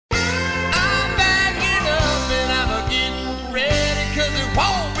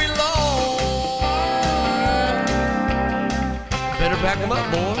won't be long. Better back them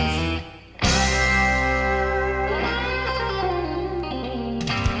up, boys.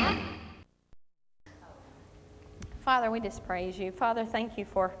 Father, we just praise you. Father, thank you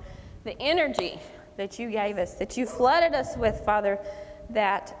for the energy that you gave us, that you flooded us with, Father,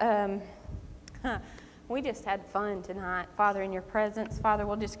 that we just had fun tonight, Father, in your presence. Father,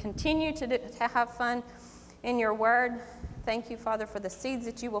 we'll just continue to have fun in your word. Thank you, Father, for the seeds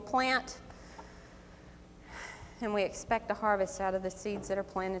that you will plant. And we expect a harvest out of the seeds that are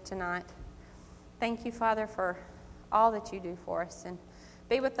planted tonight. Thank you, Father, for all that you do for us. And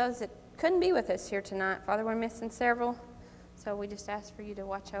be with those that couldn't be with us here tonight. Father, we're missing several. So we just ask for you to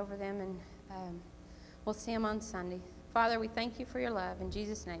watch over them, and we'll see them on Sunday. Father, we thank you for your love. In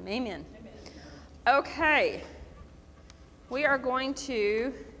Jesus' name, amen. Amen. Okay. We are going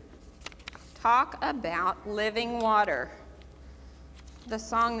to talk about living water. The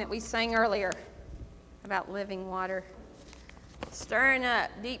song that we sang earlier about living water. Stirring up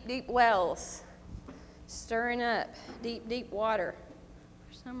deep, deep wells. Stirring up deep, deep water.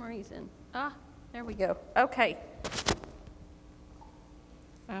 For some reason. There we go. Okay.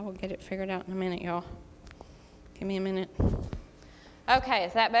 I will get it figured out in a minute, y'all. Give me a minute. Okay,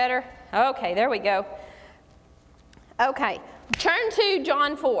 is that better? Okay, there we go. Okay, turn to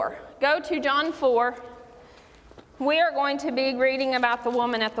John 4. Go to John 4. We are going to be reading about the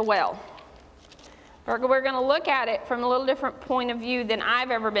woman at the well. We're going to look at it from a little different point of view than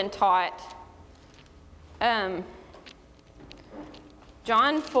I've ever been taught.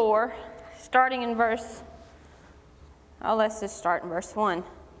 John 4, starting in verse, let's just start in verse 1.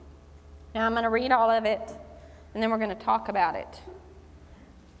 Now I'm going to read all of it, and then we're going to talk about it.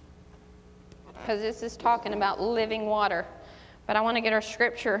 Because this is talking about living water. But I want to get our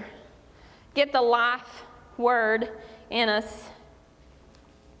scripture, get the life word in us.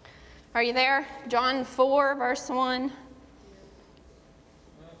 Are you there? John 4, verse 1.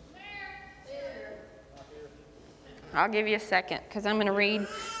 I'll give you a second, because I'm going to read.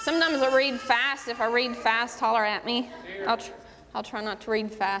 Sometimes I read fast. If I read fast, holler at me. I'll try not to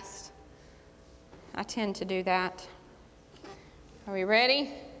read fast. I tend to do that. Are we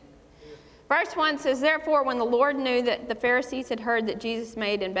ready? Verse 1 says, "Therefore, when the Lord knew that the Pharisees had heard that Jesus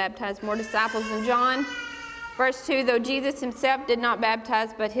made and baptized more disciples than John." Verse 2, "Though Jesus himself did not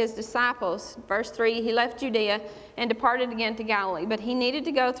baptize, but his disciples." Verse 3, "He left Judea and departed again to Galilee, but he needed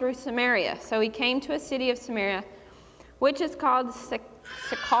to go through Samaria. So he came to a city of Samaria, which is called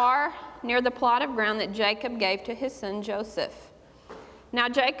Sychar, near the plot of ground that Jacob gave to his son Joseph. Now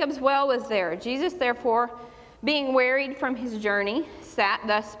Jacob's well was there. Jesus, therefore, being wearied from his journey, sat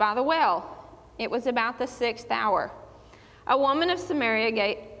thus by the well. It was about the 6th hour. A woman of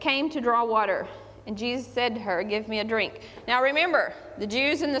Samaria came to draw water, and Jesus said to her, 'Give me a drink.'" Now remember, the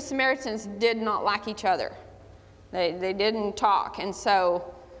Jews and the Samaritans did not like each other. They didn't talk, and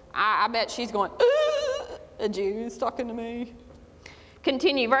so I bet she's going, "A Jew's talking to me."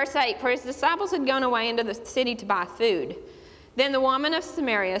 Continue, verse 8, "For his disciples had gone away into the city to buy food. Then the woman of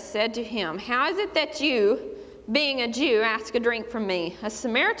Samaria said to him, 'How is it that you, being a Jew, ask a drink from me, a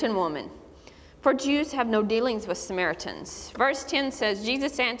Samaritan woman? For Jews have no dealings with Samaritans.'" Verse 10 says,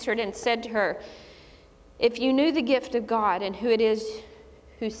 "Jesus answered and said to her, 'If you knew the gift of God and who it is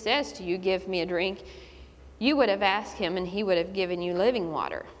who says to you, "Give me a drink," you would have asked him, and he would have given you living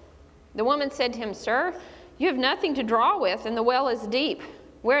water.' The woman said to him, 'Sir, you have nothing to draw with, and the well is deep.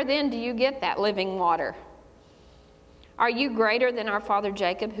 Where then do you get that living water? Are you greater than our father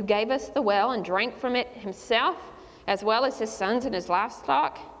Jacob, who gave us the well and drank from it himself, as well as his sons and his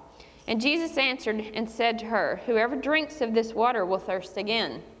livestock?' And Jesus answered and said to her, 'Whoever drinks of this water will thirst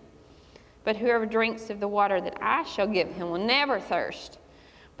again. But whoever drinks of the water that I shall give him will never thirst.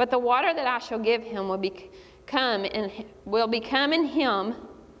 But the water that I shall give him will become in him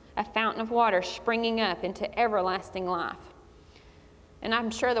a fountain of water springing up into everlasting life.' And I'm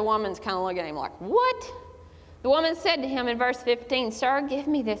sure the woman's kind of looking at him like, 'What?' The woman said to him in verse 15, 'Sir, give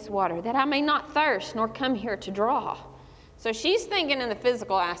me this water, that I may not thirst, nor come here to draw.' So she's thinking in the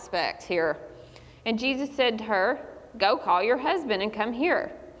physical aspect here. And Jesus said to her, 'Go call your husband and come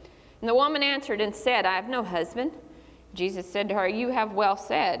here.' And the woman answered and said, 'I have no husband.' Jesus said to her, 'You have well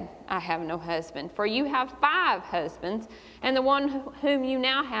said, I have no husband. For you have 5 husbands, and the one whom you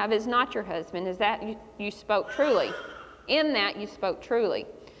now have is not your husband. Is that you spoke truly? In that you spoke truly.'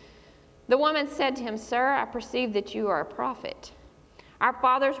 The woman said to him, 'Sir, I perceive that you are a prophet. Our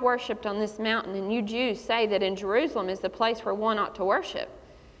fathers worshipped on this mountain, and you Jews say that in Jerusalem is the place where one ought to worship.'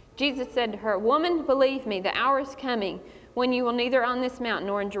 Jesus said to her, 'Woman, believe me, the hour is coming when you will neither on this mountain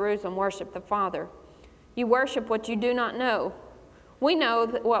nor in Jerusalem worship the Father. You worship what you do not know. We know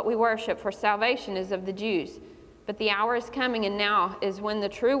that what we worship for salvation is of the Jews, but the hour is coming and now is when the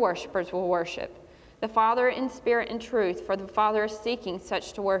true worshipers will worship the Father in spirit and truth, for the Father is seeking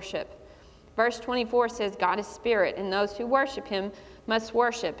such to worship. Verse 24 says, God is spirit, and those who worship him must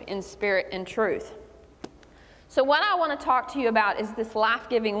worship in spirit and truth. So what I want to talk to you about is this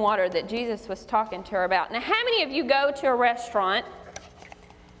life-giving water that Jesus was talking to her about. Now, how many of you go to a restaurant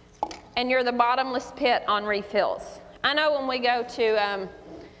and you're the bottomless pit on refills? I know when we go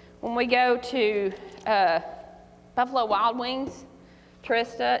to Buffalo Wild Wings,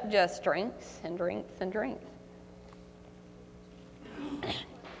 Trista just drinks and drinks and drinks.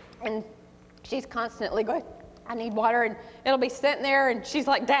 And she's constantly going, I need water, and it'll be sitting there, and she's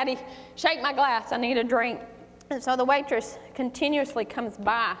like, Daddy, shake my glass, I need a drink. And so the waitress continuously comes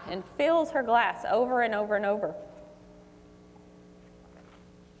by and fills her glass over and over and over.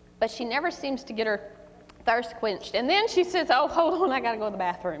 But she never seems to get her thirst quenched. And then she says, oh, hold on, I got to go to the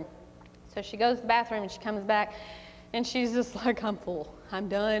bathroom. So she goes to the bathroom, and she comes back, and she's just like, I'm full. I'm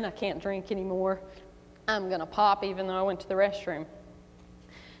done. I can't drink anymore. I'm going to pop even though I went to the restroom.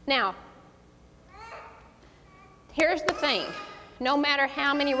 Now, here's the thing. No matter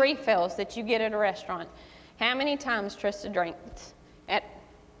how many refills that you get at a restaurant, how many times Trista drinks at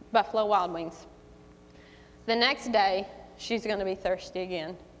Buffalo Wild Wings, the next day, she's going to be thirsty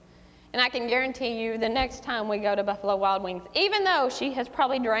again. And I can guarantee you the next time we go to Buffalo Wild Wings, even though she has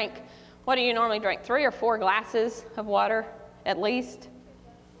probably drank, what do you normally drink, 3 or 4 glasses of water at least?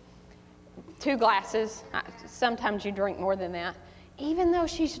 2 glasses. Sometimes you drink more than that. Even though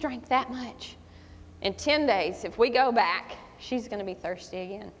she's drank that much, in 10 days, if we go back, she's going to be thirsty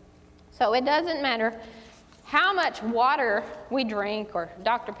again. So it doesn't matter how much water we drink, or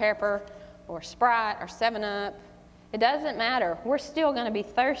Dr. Pepper, or Sprite, or 7-Up. It doesn't matter. We're still going to be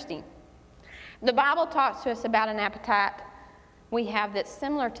thirsty. The Bible talks to us about an appetite we have that's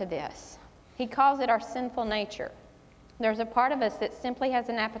similar to this. He calls it our sinful nature. There's a part of us that simply has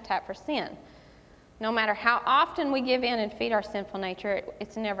an appetite for sin. No matter how often we give in and feed our sinful nature,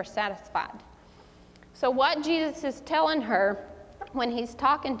 it's never satisfied. So what Jesus is telling her when he's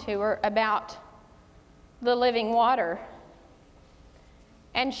talking to her about the living water,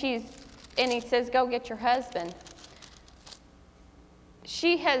 and he says, go get your husband.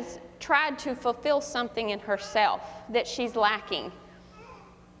 She has tried to fulfill something in herself that she's lacking.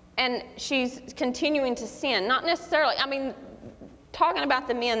 And she's continuing to sin. Not necessarily, talking about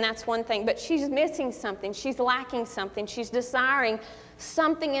the men, that's one thing, but she's missing something. She's lacking something. She's desiring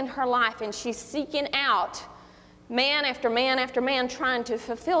something in her life, and she's seeking out man after man after man, trying to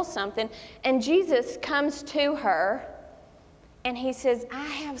fulfill something. And Jesus comes to her, and he says, I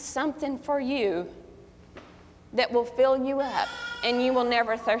have something for you that will fill you up, and you will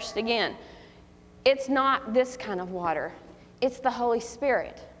never thirst again. It's not this kind of water. It's the Holy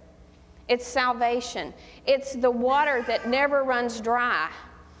Spirit. It's salvation. It's the water that never runs dry.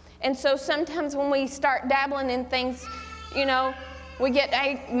 And so sometimes when we start dabbling in things, we get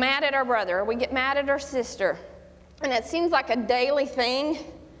mad at our brother, or we get mad at our sister, and it seems like a daily thing.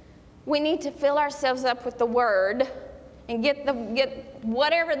 We need to fill ourselves up with the Word and get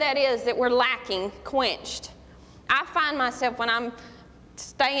whatever that is that we're lacking quenched. I find myself when I'm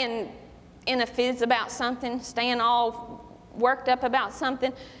staying in a fizz about something, staying all worked up about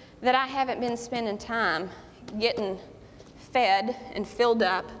something, that I haven't been spending time getting fed and filled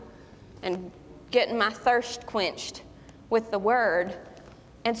up and getting my thirst quenched with the Word.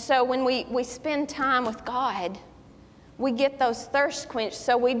 And so when we spend time with God, we get those thirst quenched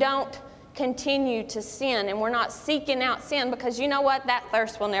so we don't continue to sin, and we're not seeking out sin, because you know what? That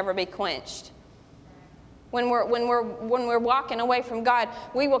thirst will never be quenched. When we're walking away from God,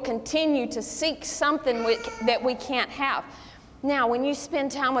 we will continue to seek something that we can't have. Now, when you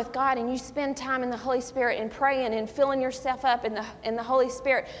spend time with God and you spend time in the Holy Spirit and praying and filling yourself up in the Holy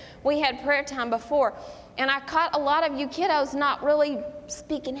Spirit, we had prayer time before, and I caught a lot of you kiddos not really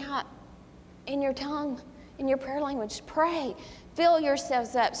speaking out in your tongue, in your prayer language. Pray. Fill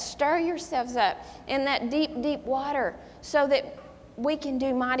yourselves up. Stir yourselves up in that deep, deep water so that we can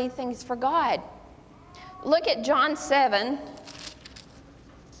do mighty things for God. Look at John 7.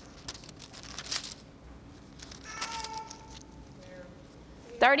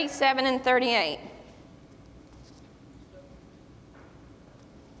 (37 and 38).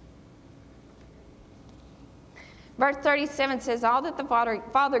 Verse 37 says, all that the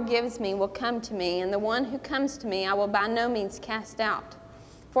Father gives me will come to me, and the one who comes to me I will by no means cast out.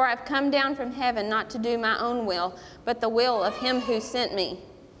 For I've come down from heaven not to do my own will, but the will of him who sent me.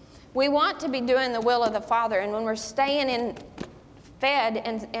 We want to be doing the will of the Father, and when we're staying fed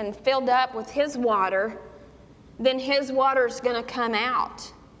and filled up with his water, then His water's going to come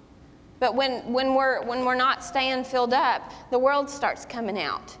out. But when we're not staying filled up, the world starts coming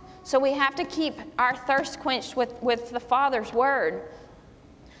out. So we have to keep our thirst quenched with the Father's Word.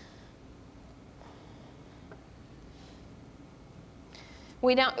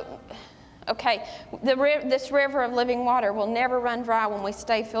 We don't, okay, this river of living water will never run dry when we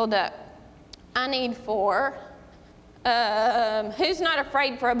stay filled up. I need four. Who's not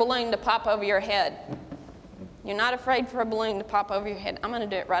afraid for a balloon to pop over your head? You're not afraid for a balloon to pop over your head. I'm going to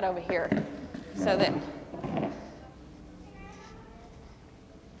do it right over here so that...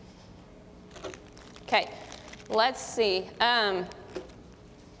 Okay, let's see.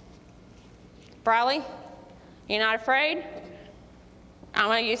 Briley, you not afraid? I'm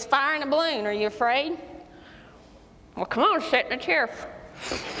going to use fire in a balloon. Are you afraid? Well, come on, sit in a chair.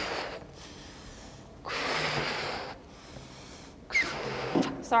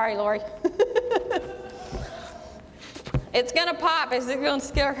 Sorry, Lori. It's going to pop. Is it going to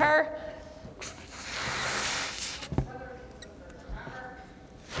scare her?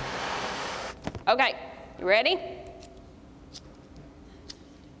 Okay, you ready?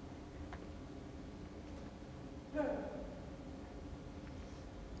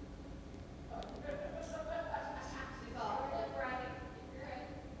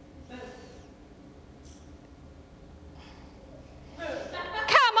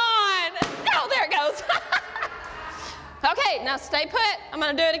 Okay, now stay put. I'm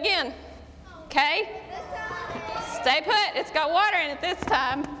going to do it again. Okay? Stay put. It's got water in it this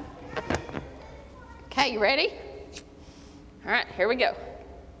time. Okay, you ready? All right, here we go.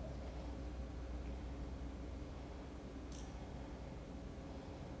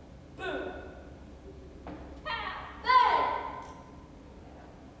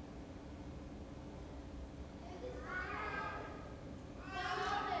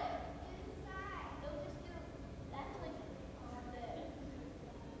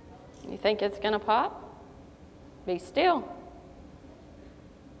 You think it's going to pop? Be still.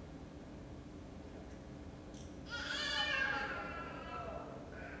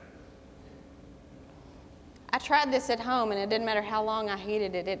 I tried this at home, and it didn't matter how long I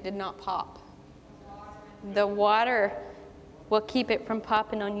heated it, it did not pop. The water will keep it from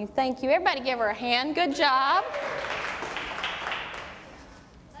popping on you. Thank you. Everybody give her a hand. Good job.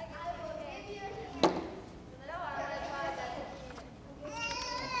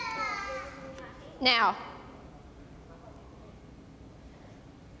 Now,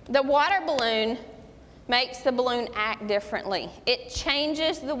 the water balloon makes the balloon act differently. It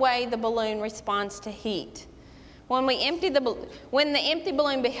changes the way the balloon responds to heat. When the empty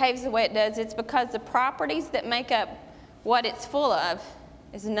balloon behaves the way it does, it's because the properties that make up what it's full of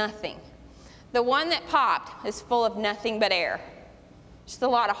is nothing. The one that popped is full of nothing but air. Just a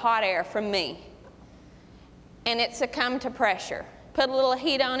lot of hot air from me. And it succumbed to pressure. Put a little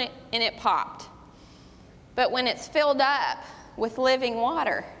heat on it, and it popped. But when it's filled up with living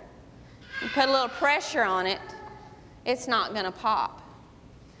water, you put a little pressure on it, it's not going to pop.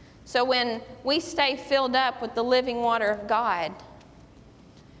 So when we stay filled up with the living water of God,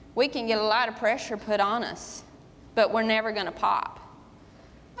 we can get a lot of pressure put on us, but we're never going to pop.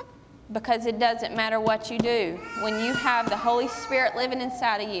 Because it doesn't matter what you do. When you have the Holy Spirit living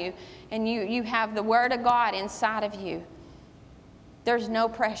inside of you, and you have the Word of God inside of you, there's no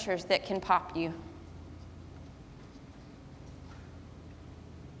pressures that can pop you.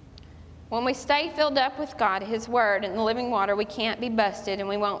 When we stay filled up with God, His Word, and the living water, we can't be busted and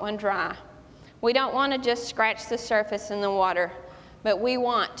we won't run dry. We don't want to just scratch the surface in the water, but we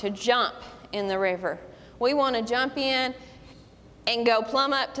want to jump in the river. We want to jump in and go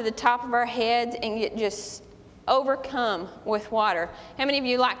plumb up to the top of our heads and get just overcome with water. How many of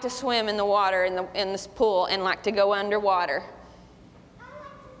you like to swim in the water in this pool and like to go underwater?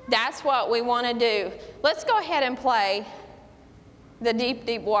 That's what we want to do. Let's go ahead and play the deep,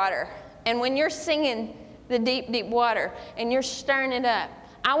 deep water. And when you're singing the deep, deep water and you're stirring it up,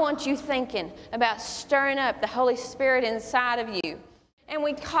 I want you thinking about stirring up the Holy Spirit inside of you. And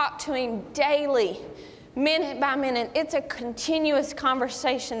we talk to Him daily, minute by minute. It's a continuous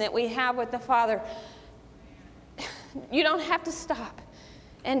conversation that we have with the Father. You don't have to stop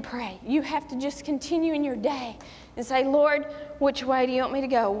and pray. You have to just continue in your day and say, Lord, which way do you want me to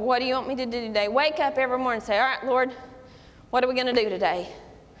go? What do you want me to do today? Wake up every morning and say, all right, Lord, what are we going to do today?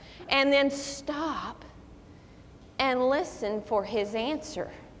 And then stop and listen for His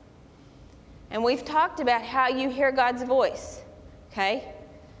answer. And we've talked about how you hear God's voice, okay?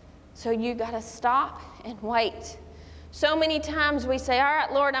 So you got to stop and wait. So many times we say, all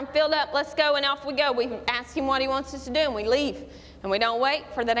right, Lord, I'm filled up, let's go, and off we go. We ask Him what He wants us to do, and we leave. And we don't wait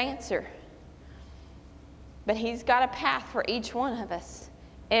for that answer. But He's got a path for each one of us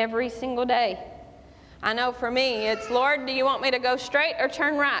every single day. I know for me, it's, Lord, do you want me to go straight or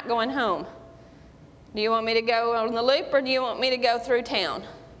turn right going home? Do you want me to go on the loop or do you want me to go through town?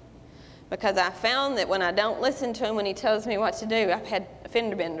 Because I found that when I don't listen to Him when He tells me what to do, I've had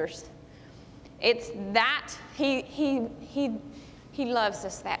fender benders. It's that He loves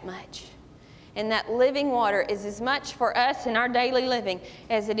us that much. And that living water is as much for us in our daily living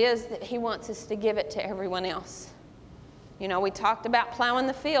as it is that He wants us to give it to everyone else. You know, we talked about plowing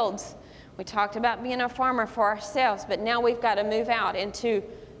the fields. We talked about being a farmer for ourselves, but now we've got to move out into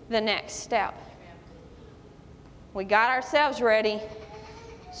the next step. We got ourselves ready,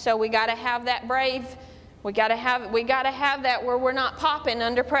 so we got to have that brave. We got to have that where we're not popping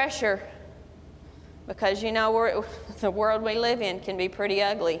under pressure, because you know the world we live in can be pretty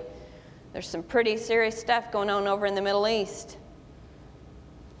ugly. There's some pretty serious stuff going on over in the Middle East.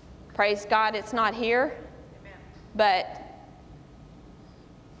 Praise God, it's not here, but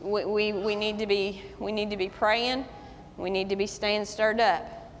we need to be praying. We need to be staying stirred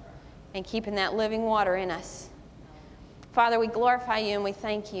up and keeping that living water in us. Father, we glorify You and we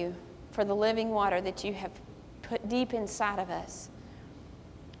thank You for the living water that You have put deep inside of us.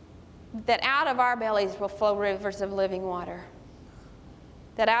 That out of our bellies will flow rivers of living water.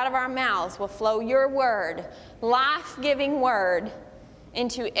 That out of our mouths will flow Your word, life-giving word,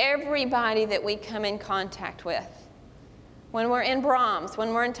 into everybody that we come in contact with. When we're in Brahms,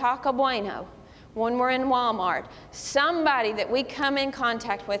 when we're in Taco Bueno, when we're in Walmart, somebody that we come in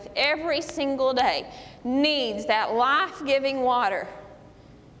contact with every single day needs that life-giving water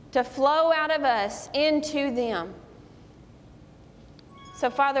to flow out of us into them. So,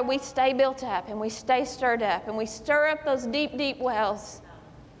 Father, we stay built up and we stay stirred up and we stir up those deep, deep wells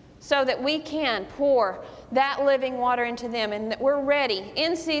so that we can pour that living water into them, and that we're ready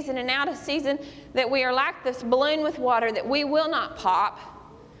in season and out of season, that we are like this balloon with water, that we will not pop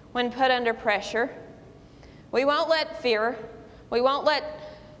when put under pressure. We won't let fear, we won't let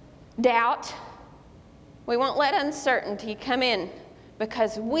doubt, we won't let uncertainty come in,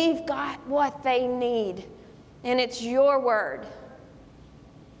 because we've got what they need, and it's Your word.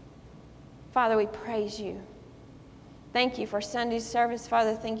 Father, we praise You. Thank You for Sunday's service.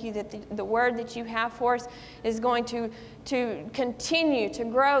 Father, thank You that the word that You have for us is going to continue to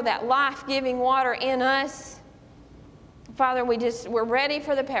grow that life-giving water in us. Father, we're ready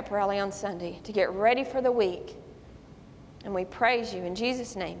for the pep rally on Sunday, to get ready for the week. And we praise You in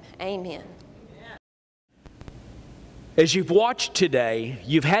Jesus' name. Amen. As you've watched today,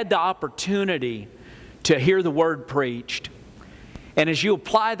 you've had the opportunity to hear the word preached. And as you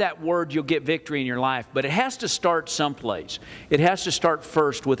apply that word, you'll get victory in your life. But it has to start someplace. It has to start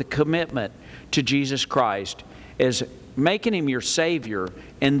first with a commitment to Jesus Christ as making Him your Savior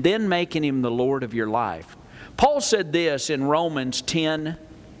and then making Him the Lord of your life. Paul said this in Romans 10,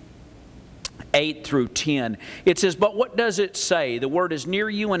 8 through 10. It says, "But what does it say? The word is near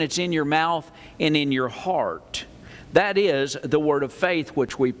you and it's in your mouth and in your heart. That is the word of faith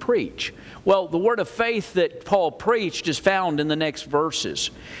which we preach." Well, the word of faith that Paul preached is found in the next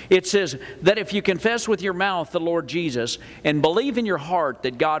verses. It says that if you confess with your mouth the Lord Jesus and believe in your heart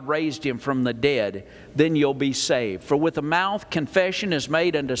that God raised Him from the dead, then you'll be saved. For with the mouth confession is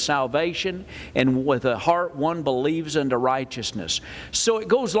made unto salvation, and with the heart one believes unto righteousness. So it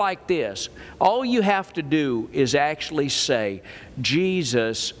goes like this. All you have to do is actually say,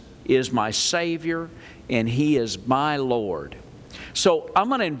 Jesus is my Savior and He is my Lord. So I'm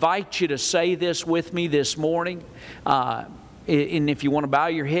going to invite you to say this with me this morning. And if you want to bow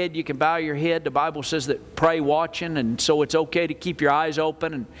your head, you can bow your head. The Bible says that pray watching, and so it's okay to keep your eyes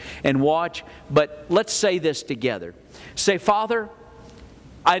open and watch. But let's say this together. Say, Father,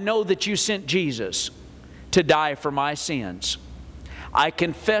 I know that You sent Jesus to die for my sins. I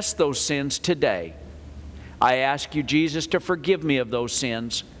confess those sins today. I ask You, Jesus, to forgive me of those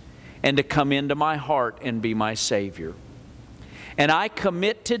sins and to come into my heart and be my Savior. And I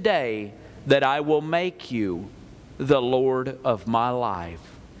commit today that I will make You the Lord of my life.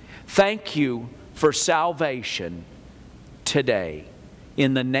 Thank You for salvation today.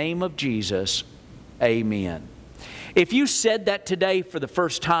 In the name of Jesus, amen. If you said that today for the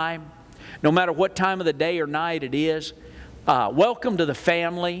first time, no matter what time of the day or night it is, welcome to the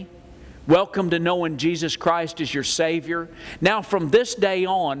family. Welcome to knowing Jesus Christ as your Savior. Now from this day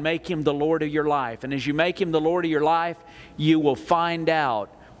on, make Him the Lord of your life. And as you make Him the Lord of your life, you will find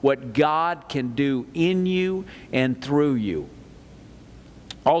out what God can do in you and through you.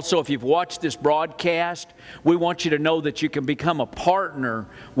 Also, if you've watched this broadcast, we want you to know that you can become a partner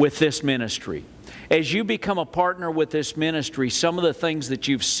with this ministry. As you become a partner with this ministry, some of the things that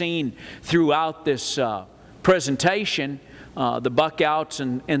you've seen throughout this presentation, the buckouts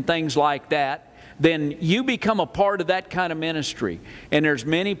and things like that, then you become a part of that kind of ministry. And there's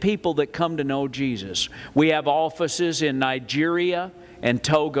many people that come to know Jesus. We have offices in Nigeria and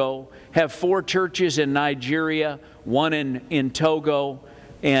Togo, have 4 churches in Nigeria, 1 in Togo.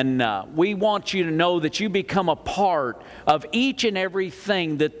 And we want you to know that you become a part of each and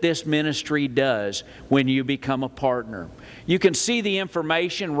everything that this ministry does when you become a partner. You can see the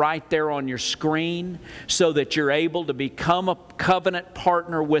information right there on your screen so that you're able to become a covenant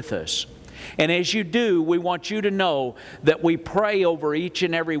partner with us. And as you do, we want you to know that we pray over each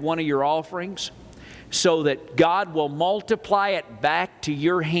and every one of your offerings so that God will multiply it back to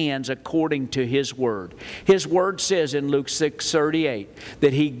your hands according to His Word. His Word says in Luke 6:38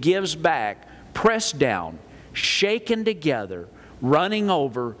 that He gives back, pressed down, shaken together, running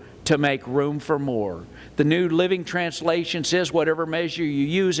over to make room for more. The New Living Translation says whatever measure you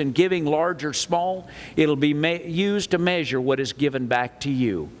use in giving, large or small, it'll be used to measure what is given back to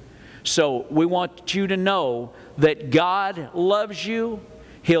you. So we want you to know that God loves you,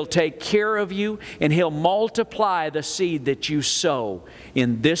 He'll take care of you, and He'll multiply the seed that you sow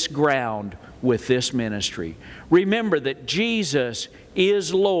in this ground with this ministry. Remember that Jesus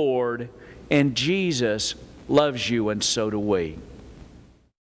is Lord, and Jesus loves you, and so do we.